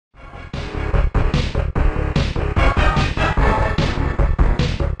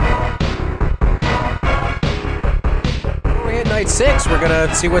6, we're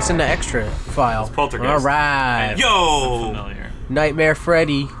gonna see what's in the extra file. It's Poltergeist. Alright. Yo! Nightmare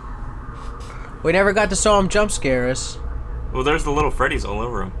Freddy. We never got to saw him jump scare us. Well, there's the little Freddys all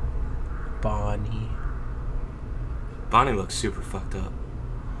over him. Bonnie. Bonnie looks super fucked up.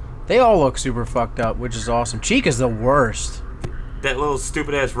 They all look super fucked up, which is awesome. Chica's the worst. That little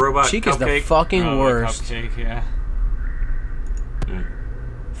stupid ass robot Chica's cupcake. the fucking worst. Cupcake, yeah.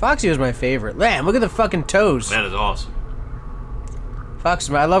 Foxy was my favorite. Man, look at the fucking toes. That is awesome.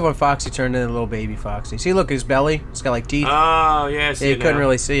 Foxy, I love when Foxy turned into a little baby Foxy. See, look, his belly. It's got like teeth. Oh, yeah, I see You it couldn't now.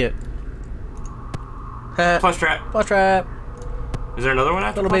 really see it. Plush trap. Plush trap. Is there another one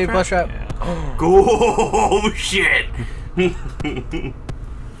after Little baby plush trap. Yeah. Oh, shit! Look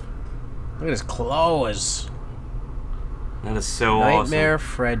at his claws. That is so Nightmare awesome.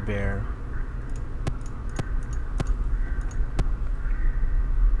 Fredbear.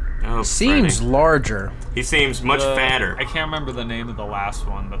 Oh, Seems Freddy. larger. He seems much fatter. I can't remember the name of the last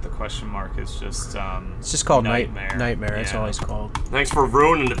one, but the question mark is just It's just called Nightmare. Nightmare. That's all he's called. Thanks for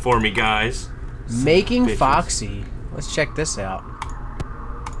ruining it for me, guys. Making bitches. Foxy. Let's check this out.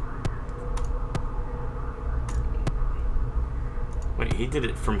 Wait, he did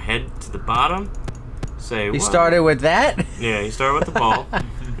it from head to the bottom? Say He what? started with that? Yeah, he started with the ball, and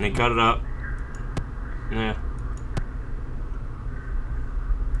he cut it up. Yeah.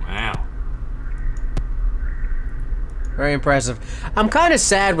 Wow. Very impressive. I'm kind of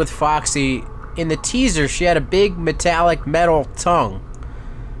sad with Foxy. In the teaser, she had a big metallic metal tongue.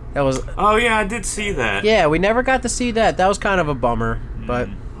 That was... Oh, yeah, I did see that. Yeah, we never got to see that. That was kind of a bummer, but...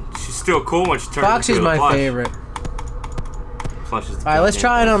 She's still cool when she turns Foxy's into a my plush. favorite. Plush is the Alright, let's goddamn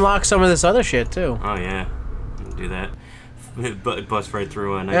try and best. unlock some of this other shit, too. Oh, yeah. Do that. It busts right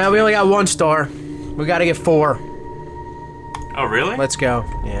through a Yeah, we only got 1 star. We gotta get 4. Oh, really? Let's go.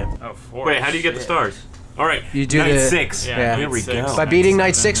 Yeah. Oh, 4. Wait, how do you get the stars? Alright, You do night the- 6. Yeah. Here we Night go. 6. By beating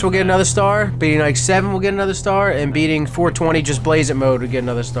Night 6, we'll get another star. Beating Night 7, we'll get another star. And beating 420 just blaze it mode, we'll get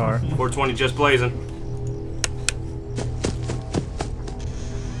another star. 420 just blazing.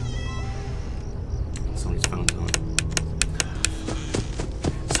 Somebody's phone's on.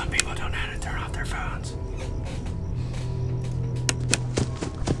 Some people don't know how to turn off their phones.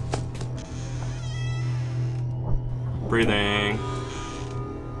 Breathing.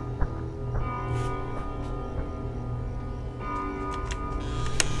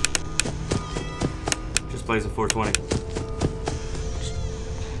 Just plays at 420.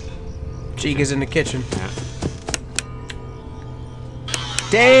 Chica's in the kitchen. Yeah.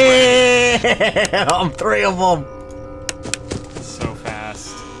 Damn! 3 of them! So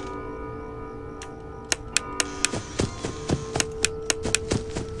fast.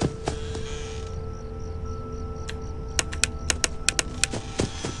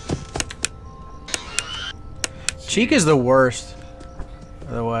 Chica's the worst.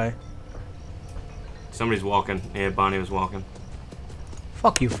 By the way. Somebody's walking. Yeah, Bonnie was walking.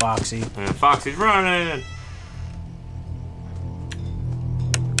 Fuck you, Foxy. And Foxy's running.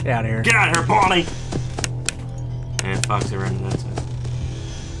 Get out of here. Get out of here, Bonnie! And Foxy running that side.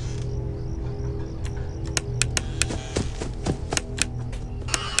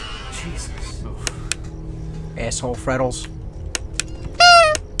 Jesus. Asshole Freddles.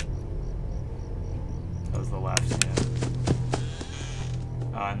 That was the left,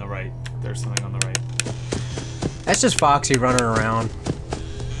 yeah. On the right. There's something on the right. That's just Foxy running around.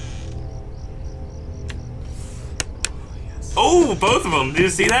 Oh, both of them! Did you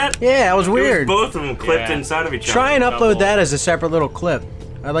see that? Yeah, that was weird. Both of them clipped Yeah. inside of each other. Try and upload Double. that as a separate little clip.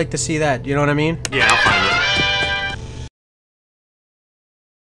 I'd like to see that. You know what I mean? Yeah, I'll find it.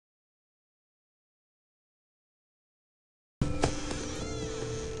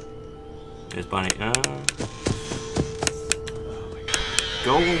 There's Bonnie.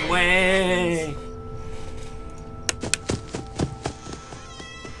 Go away!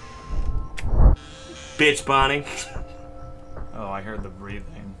 Bitch, Bonnie. Oh, I heard the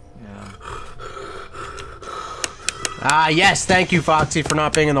breathing. Yeah. Ah, yes. Thank you, Foxy, for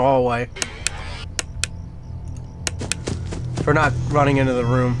not being in the hallway. For not running into the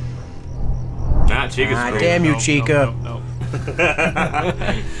room. Nah, Chica's Ah, great. damn you, Nope, Chica. nope, nope,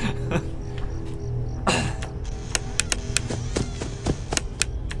 nope.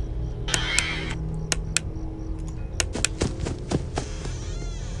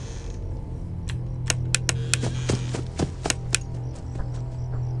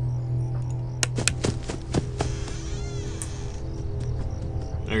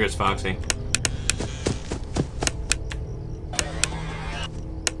 There goes Foxy.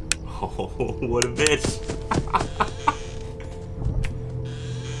 Oh, what a bitch.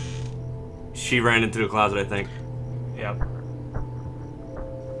 She ran into the closet, I think. Yep.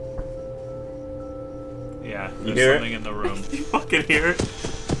 There's hear something in the room. You fucking hear it?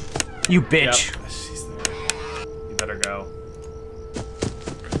 You bitch. Yep. She's there. You better go.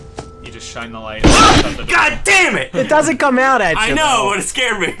 You just shine the light. God damn it! It doesn't come out at you. I know, though. but it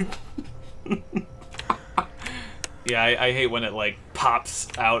scared me. Yeah, I hate when it like pops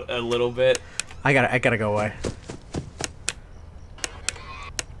out a little bit. I gotta go away.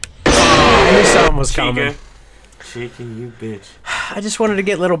 I knew something was coming. Chica, you bitch. I just wanted to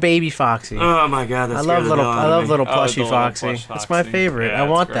get little baby Foxy. Oh my god, that's I love little plushy the Foxy. little plush That's my Foxy. favorite. Yeah, I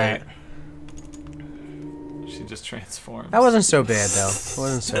want it's great. that. She just transforms. That wasn't so bad though. It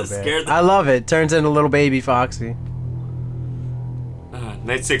wasn't so That scared bad. the- I love it. Turns into little baby Foxy.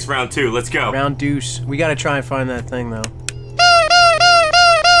 Night 6, round 2. Let's go. Round deuce. We gotta try and find that thing though.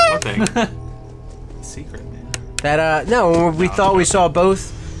 What thing? Secret, man. That no, we thought we saw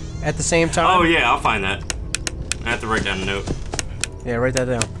both at the same time. Oh yeah, I'll find that. I have to write down a note. Yeah, write that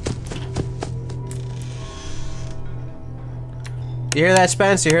down. You hear that,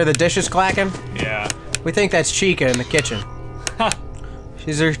 Spence? You hear the dishes clacking? Yeah. We think that's Chica in the kitchen.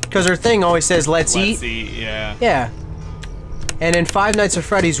 Because her thing always says, let's eat. Let's eat, yeah. Yeah. And in Five Nights at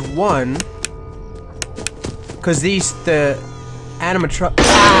Freddy's 1, because the animatron.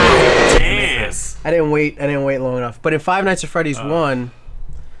 Damn. I didn't wait long enough. But in Five Nights at Freddy's 1,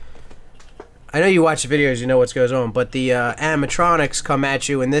 I know you watch the videos, you know what goes on, but the animatronics come at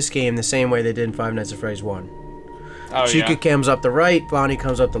you in this game the same way they did in Five Nights at Freddy's 1. Oh, Chica yeah. comes up the right, Bonnie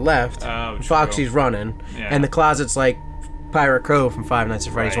comes up the left, Oh, and true. Foxy's running, Yeah. and the closet's like Pirate Cove from Five Nights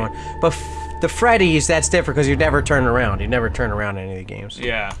at Freddy's Right. 1. But the Freddy's, that's different because you never turn around. You never turn around in any of the games.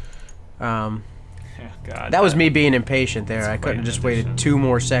 Yeah. Yeah, God. that was me being impatient there. I couldn't have great just waited addition. 2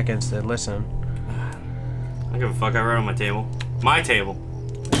 more seconds to listen. I don't give a fuck. I wrote on my table. My table.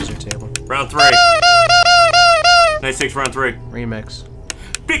 There's your table. Round 3. Night 6, round 3. Remix.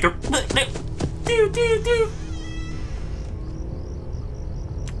 Speaker. Do, do, do.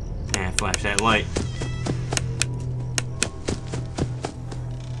 Yeah, flash that light.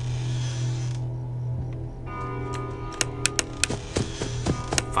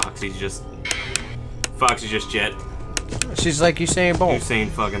 Foxy's just jet. She's like Usain Bolt. Usain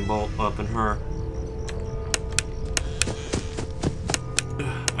fucking Bolt up in her.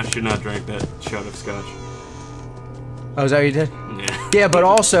 I should not drink that shot of scotch. Oh, is that what you did? Yeah. Yeah, but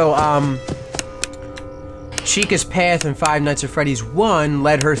also, Chica's path in Five Nights at Freddy's 1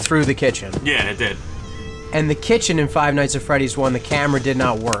 led her through the kitchen. Yeah, it did. And the kitchen in Five Nights at Freddy's 1, the camera did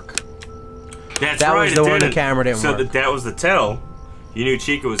not work. That's That right, was the it one the didn't. camera didn't so work. that was the tell. You knew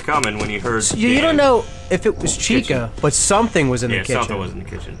Chica was coming when you heard. You don't know if it was Chica, Kitchen. but something was in the Yeah, kitchen. something was in the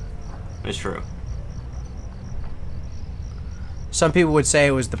kitchen. It's true. Some people would say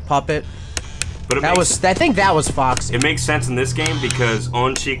it was the puppet. But it That was, I think that was Foxy. It makes sense in this game because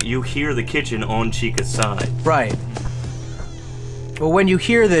on Chica, you hear the kitchen on Chica's side. Right. Well, when you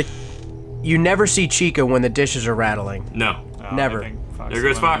hear the, you never see Chica when the dishes are rattling. No. Oh, Never. I think Foxy There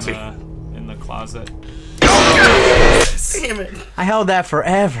goes went Foxy. In the closet. Damn it! I held that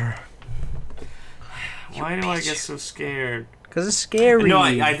forever. Why do I get so scared? Cause it's scary. No,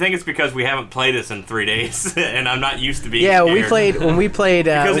 I think it's because we haven't played this in 3 days, and I'm not used to being Yeah, scared. when we played.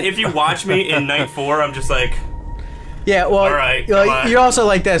 Because if you watch me in night 4, I'm just like, yeah, well, all right, come on. you're also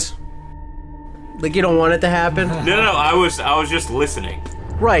like this. Like you don't want it to happen. no, I was just listening.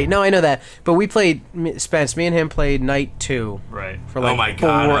 Right. No, I know that. But we played. Spence, me and him played night 2 Right. for like Oh my 4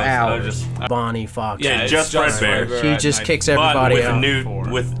 God, I was hours. just- Bonnie Fox. Yeah, it's just Fredbear. He at just night kicks But everybody with out. a new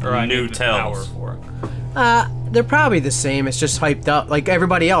I new need tells. Hour 4. They're probably the same. It's just hyped up. Like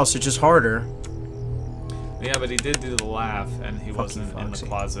everybody else, it's just harder. Yeah, but he did do the laugh, and he wasn't in the Foxy.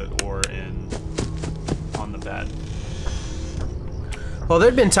 closet or on the bed. Well,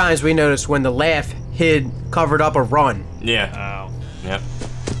 there'd been times we noticed when the laugh covered up a run. Yeah. Oh. Yep.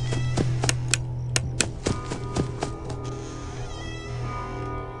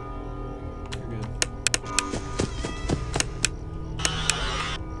 You're good.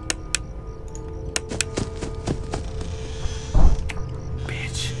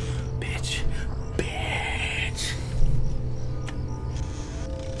 Bitch.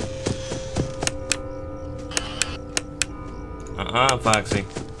 Foxy.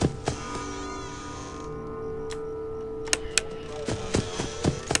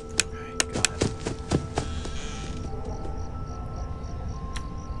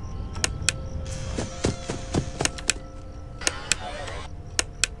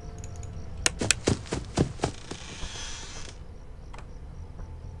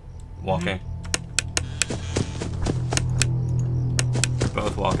 Walking.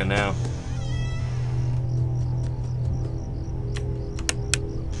 Both walking now.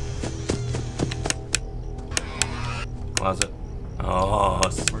 Closet. Oh,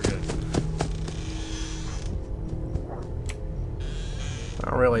 We're good. I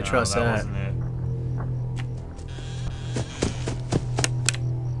don't really trust that. Wasn't it.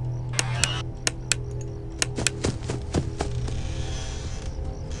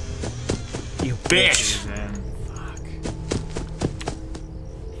 you bitch! Fuck.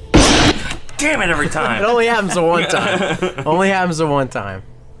 Damn it every It time. only happens the one time. Only happens the one time.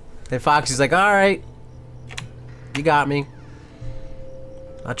 And Foxy's like, all right, you got me.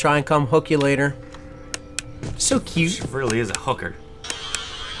 I'll try and come hook you later. So cute. She really is a hooker.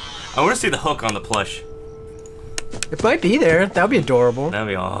 I want to see the hook on the plush. It might be there. That would be adorable. That'd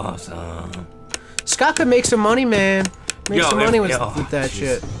be awesome. Scott could make some money, man. Make some money with that geez.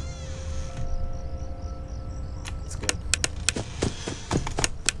 shit. That's good.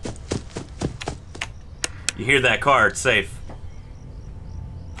 You hear that car, it's safe.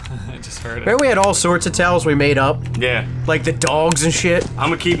 I just heard it. Remember we had all sorts of tells we made up? Yeah. Like the dogs and shit? I'm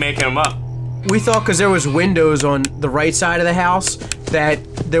gonna keep making them up. We thought because there was windows on the right side of the house that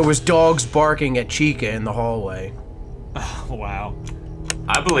there was dogs barking at Chica in the hallway. Oh, wow.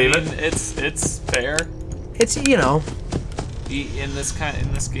 I believe it. It's fair. It's, you know, In this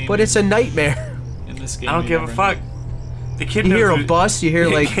game. but it's a nightmare. In this game. I don't give a fuck. The kid You knows hear a what- bus, you hear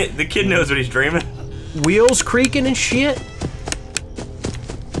like the kid knows what he's dreaming. wheels creaking and shit.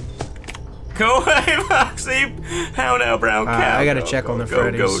 Go away, Foxy! How now, brown cow? I gotta Go, check go, on the go,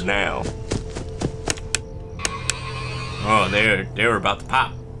 Freddys. Go now. Oh, they were about to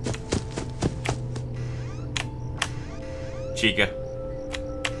pop. Chica.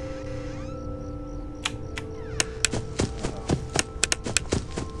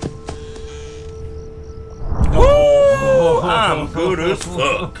 Woo! I'm good as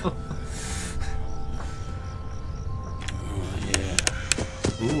fuck. Oh yeah.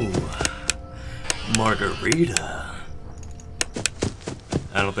 Ooh. Margarita.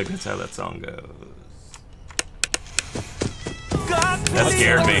 I don't think that's how that song goes. That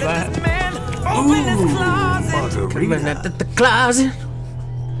scared me. Ooh, Coming margarita. out the closet.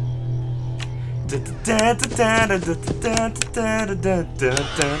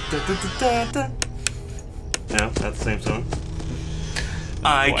 No, that's the same song.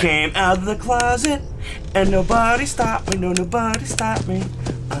 I came out of the closet and nobody stopped me. No, nobody stopped me.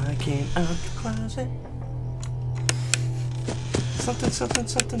 I came out of the closet. Something, something,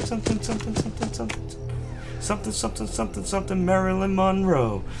 something, something, something, something, something. Something, something, something, something, Marilyn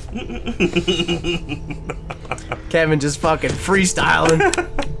Monroe. Kevin just fucking freestyling.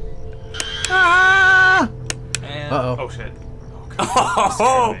 Ah! And, Uh-oh. Oh shit. Oh god.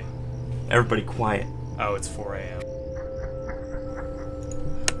 Oh, Scared me. everybody quiet. Oh, it's 4 a.m.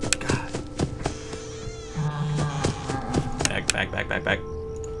 God. Back.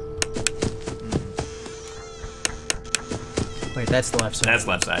 Wait, that's the left side. That's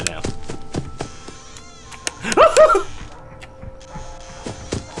left side now.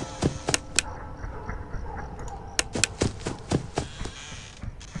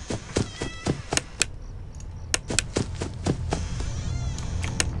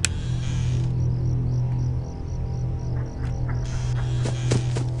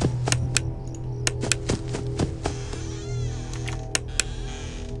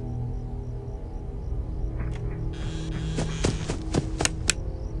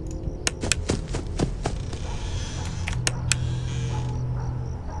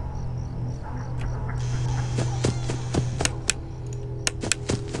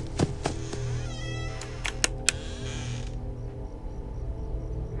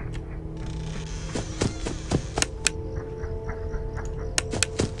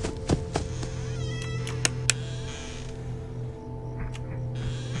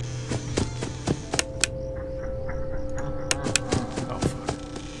 Oh fuck.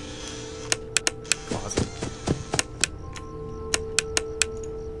 Closet.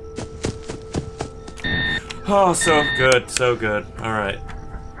 Oh, so good, so good. All right.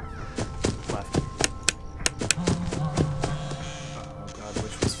 Left. Oh god,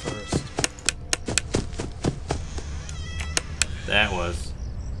 which was first? That was.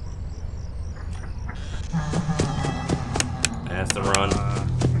 That's the run.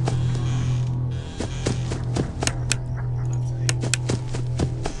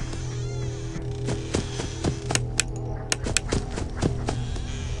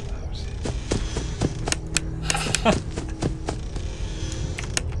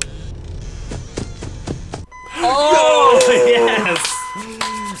 Oh yes.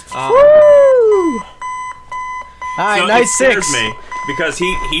 Woo! Alright, So it nice scared six. me. Because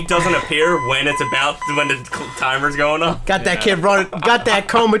he doesn't appear when it's when the timer's going up. Got that kid running. Got that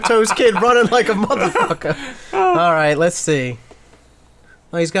comatose kid running like a motherfucker. All right, let's see.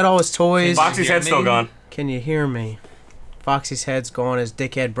 Oh, he's got all his toys. Foxy's head's still gone. Can you hear me? Foxy's head's gone. His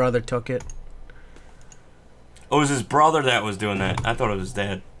dickhead brother took it. Oh, it was his brother that was doing that. I thought it was his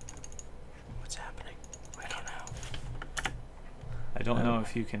dad. What's happening? I don't know. I don't know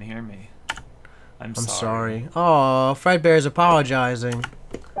if you can hear me. I'm sorry. Oh, Fredbear's apologizing.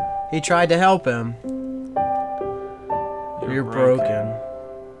 He tried to help him. You're broken.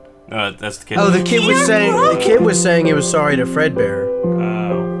 No, that's the kid. Oh, the kid was saying he was sorry to Fredbear.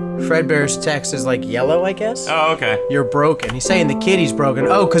 Oh. Fredbear's text is like yellow, I guess. Oh, okay. You're broken. He's saying the kid he's broken.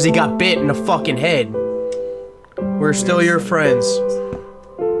 Oh, because he got bit in the fucking head. We're still your friends.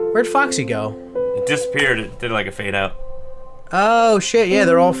 Where'd Foxy go? It disappeared. It did like a fade out. Oh shit! Yeah,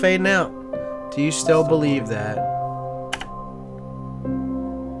 they're all fading out. Do you still believe that?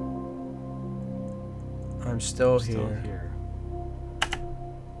 I'm still here.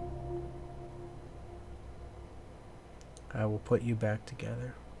 I will put you back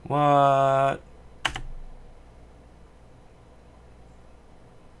together. What?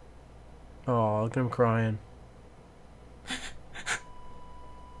 Oh, look at him crying.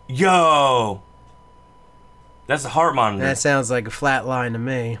 Yo! That's a heart monitor. That sounds like a flat line to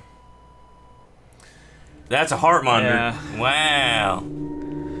me. That's a heart monitor. Yeah. Wow.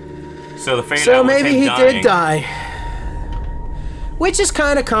 So the fade out So was maybe him he dying. did die. Which is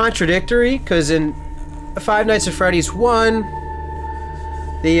kind of contradictory, because in Five Nights at Freddy's 1,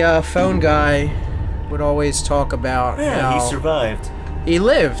 the phone guy would always talk about Yeah, how he survived. he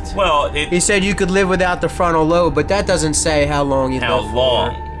lived. Well, He said you could live without the frontal lobe, but that doesn't say how long he lived. how for.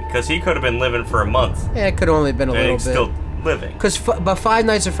 long? Because he could have been living for a month. Yeah, it could have only been a And little he's bit. still living. But Five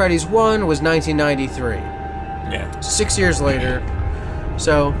Nights at Freddy's 1 was 1993. Yeah. 6 years later.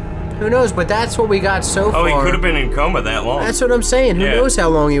 So, who knows? But that's what we got so far. Oh, he could have been in coma that long. That's what I'm saying. Who Yeah. knows how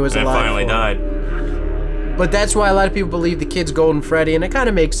long he was and alive finally for. died. But that's why a lot of people believe the kid's Golden Freddy, and it kind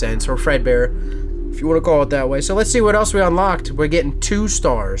of makes sense, or Fredbear, if you want to call it that way. So let's see what else we unlocked. We're getting 2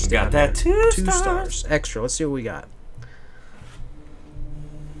 stars. Got that two stars. Extra. Let's see what we got.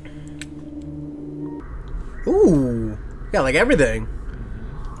 Ooh. Got like everything.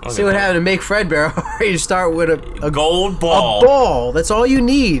 Look See at what that. happened to make Fredbear. You start with a gold ball. A ball. That's all you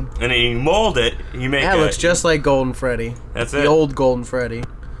need. And then you mold it, you make That looks just like Golden Freddy. That's the it. old Golden Freddy.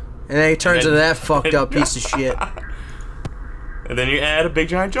 And then it turns into that fucked up piece of shit. And then you add a big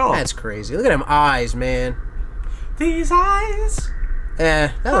giant jaw. That's crazy. Look at them eyes, man. These eyes.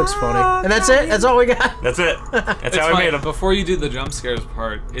 That looks funny. And that's it? That's all we got? That's it. That's It's how I funny, made him. before you do the jump scares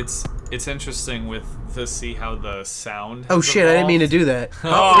part, it's interesting to see how the sound. Oh has shit, I didn't mean to evolved. do that.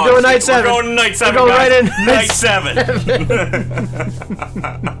 Oh, We're doing night 7. We're going to night 7. We're going guys. right in. Night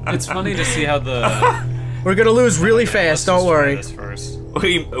 7. It's funny to see how the. We're gonna lose really fast, don't worry. This first.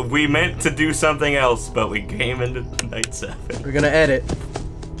 We meant to do something else, but we came into night 7. We're gonna edit.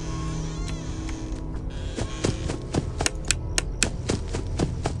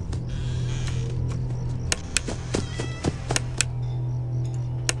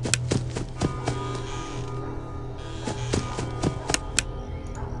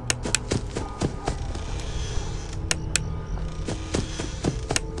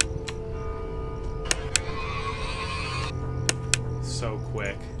 So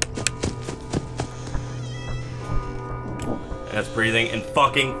quick. That's breathing, and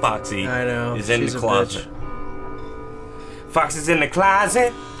fucking Foxy I know. is in She's the a closet. bitch. Foxy's in the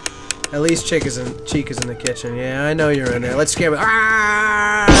closet. At least Cheek is in the kitchen. Yeah, I know you're in there. Let's scare me.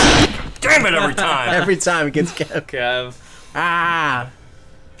 Ah! Damn it, every time. Every time it gets Kev. Ah!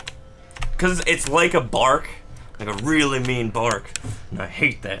 Because it's like a bark. Like a really mean bark. And I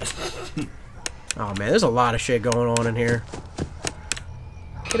hate that. Oh man, there's a lot of shit going on in here.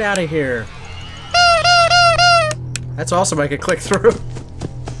 Get out of here. That's awesome, I can click through.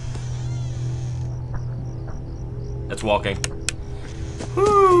 That's walking.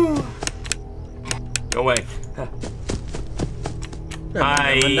 Woo. Go away.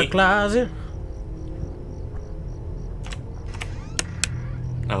 I'm in the closet.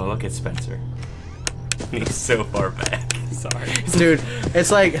 Oh, look at Spencer. He's so far back. Sorry. Dude,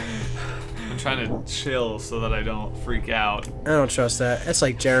 it's like, I'm trying to chill so that I don't freak out. I don't trust that. That's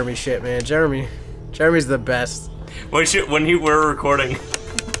like Jeremy shit, man. Jeremy's the best. When we were recording,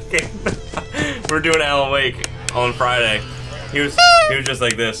 we're doing Alan Wake on Friday. He was just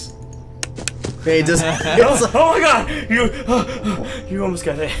like this. He just. Oh my god! You almost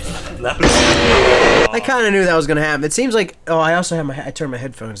got hit. I kind of knew that was gonna happen. It seems like. Oh, I also have I turned my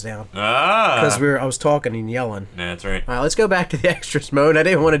headphones down because I was talking and yelling. Yeah, that's right. All right, let's go back to the extras mode. I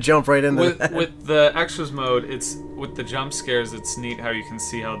didn't want to jump right into that. With the extras mode, it's with the jump scares. It's neat how you can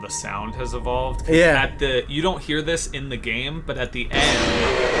see how the sound has evolved. Yeah. You don't hear this in the game, but at the end,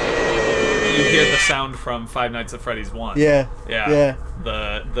 you hear the sound from Five Nights at Freddy's 1. Yeah. Yeah.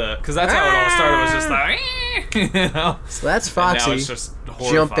 Because that's how it all started. Was just like, you know. So that's And Foxy now it's just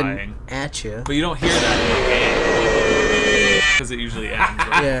horrifying. jumping at you. But you don't hear that in the game because it usually ends.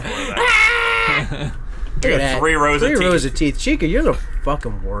 Right before that. Look at that. 3 rows of teeth. 3 rows of teeth. Chica, you're the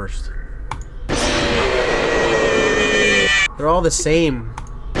fucking worst. They're all the same.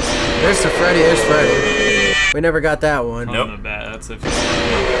 There's the Freddy. There's Freddy. We never got that one. Nope. On the bat, that's if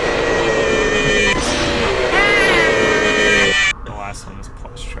the last one is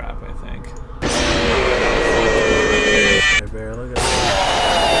Plush Trap, I think. Fredbear, look at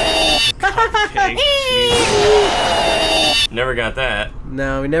Cupcake, Jesus. Never got that.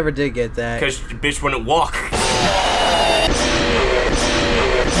 No, we never did get that. Because the bitch wouldn't walk.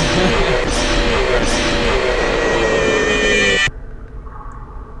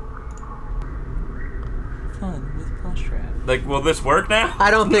 Fun with Plush Trap. Like, will this work now?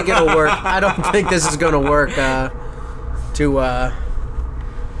 I don't think it'll work. I don't think this is gonna work.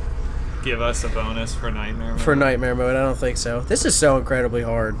 Give us a bonus for Nightmare Mode. For Nightmare Mode, I don't think so. This is so incredibly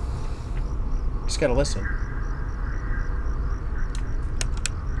hard. Just gotta listen.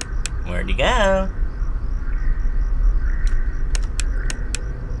 Where'd you go?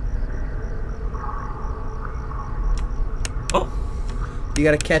 Oh. You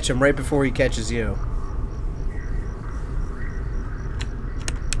gotta catch him right before he catches you.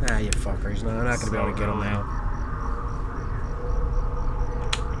 Ah, you fuckers. No, I'm not gonna be able to get him now.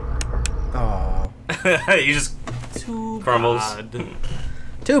 Oh. You just crumbles.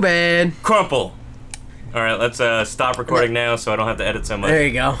 Too bad. Crumple. Alright, let's stop recording now so I don't have to edit so much. There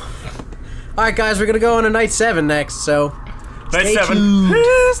you go. Alright, guys, we're gonna go on to Night 7 next, so. Night stay 7. tuned.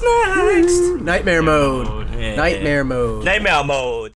 Who's next? Nightmare mode. Yeah. Nightmare mode. Nightmare mode.